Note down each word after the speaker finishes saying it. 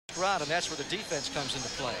ground, and that's where the defense comes into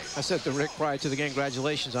play. I said to Rick prior to the game,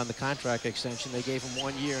 congratulations on the contract extension. They gave him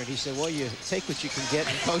 1 year, and he said, well, you take what you can get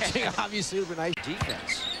in coaching. Obviously, it would be nice.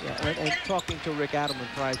 Defense. Yeah, and talking to Rick Adelman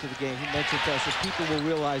prior to the game, he mentioned to us that people will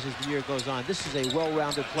realize as the year goes on, this is a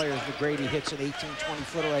well-rounded player. As McGrady hits an 18,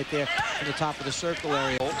 20-footer right there in the top of the circle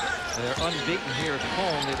area. They're unbeaten here at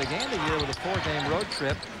home. They began the year with a 4-game road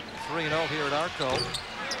trip, 3-0 here at Arco.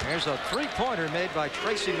 There's a three-pointer made by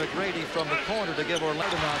Tracy McGrady from the corner to give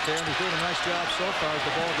Orlando out there, and he's doing a nice job so far as the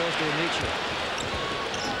ball goes to Amici.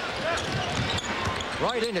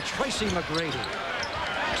 Right into Tracy McGrady.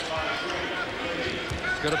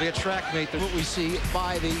 It's going to be a track meet. What we see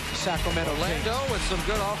by the Sacramento Orlando Kings. With some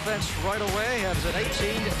good offense right away, has an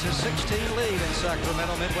 18-16 lead in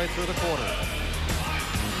Sacramento midway through the quarter.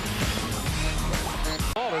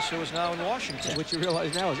 Who is now in Washington. What you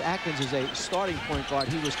realize now is Atkins is a starting point guard.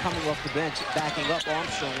 He was coming off the bench, backing up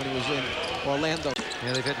Armstrong when he was in Orlando.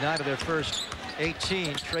 Yeah, they've hit 9 of their first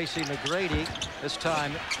 18. Tracy McGrady, this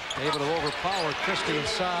time able to overpower Christie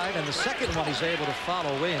inside, and the second one he's able to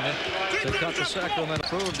follow in to cut the Sacramento.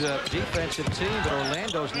 Improved defensive team, but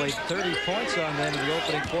Orlando's laid 30 points on them in the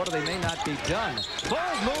opening quarter. They may not be done.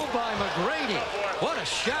 Bold move by McGrady. What a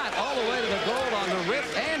shot all the way to the goal on the rip,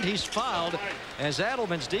 and he's fouled as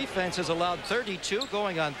Adelman's defense has allowed 32,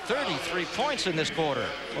 going on 33 points in this quarter.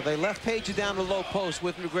 Well, they left Page down the low post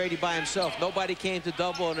with McGrady by himself. Nobody came to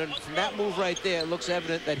double, and from that move right there, it looks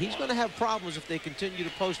evident that he's going to have problems if they continue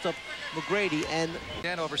to post up McGrady. And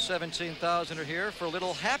again, over 17,000 are here for a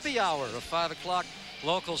little happy hour, a 5 o'clock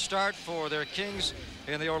local start for their Kings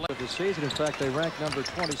in the Orlando season. In fact, they rank number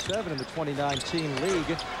 27 in the 2019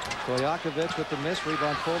 league. Stojakovic with the miss,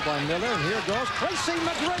 rebound pulled by Miller, and here goes Tracy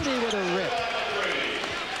McGrady with a rip.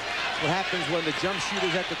 What happens when the jump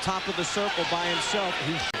shooter's at the top of the circle by himself?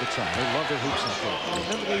 He's the time. They love their hoops and stuff.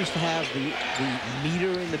 Remember they used to have the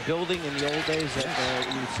meter in the building in the old days that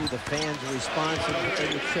you would see the fans' response, and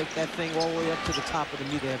they would shake that thing all the way up to the top of the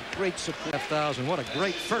meter. They have great support. 1,000. What a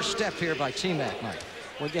great first step here by T-Mac, Mike.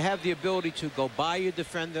 When you have the ability to go by your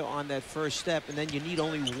defender on that first step, and then you need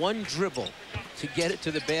only one dribble to get it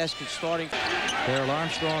to the basket starting. Daryl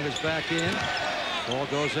Armstrong is back in. Ball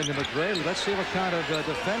goes into McGrady. Let's see what kind of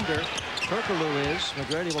defender Perkaloo is.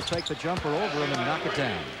 McGrady will take the jumper over him and knock it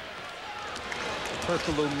down.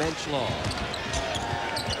 Perkaloo Menschlaw.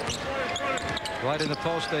 Right in the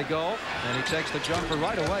post they go, and he takes the jumper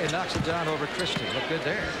right away and knocks it down over Christie. Look good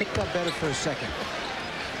there. Picked up better for a second.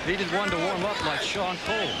 Needed one to warm up like Sean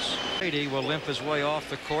Coles. Brady will limp his way off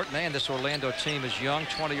the court. Man, this Orlando team is young.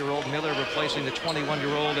 20-year-old Miller replacing the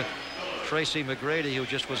 21-year-old Tracy McGrady, who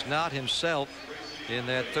just was not himself in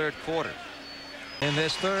that third quarter. In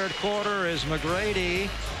this third quarter, as McGrady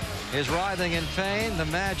is writhing in pain, the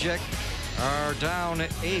Magic are down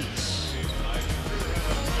 8.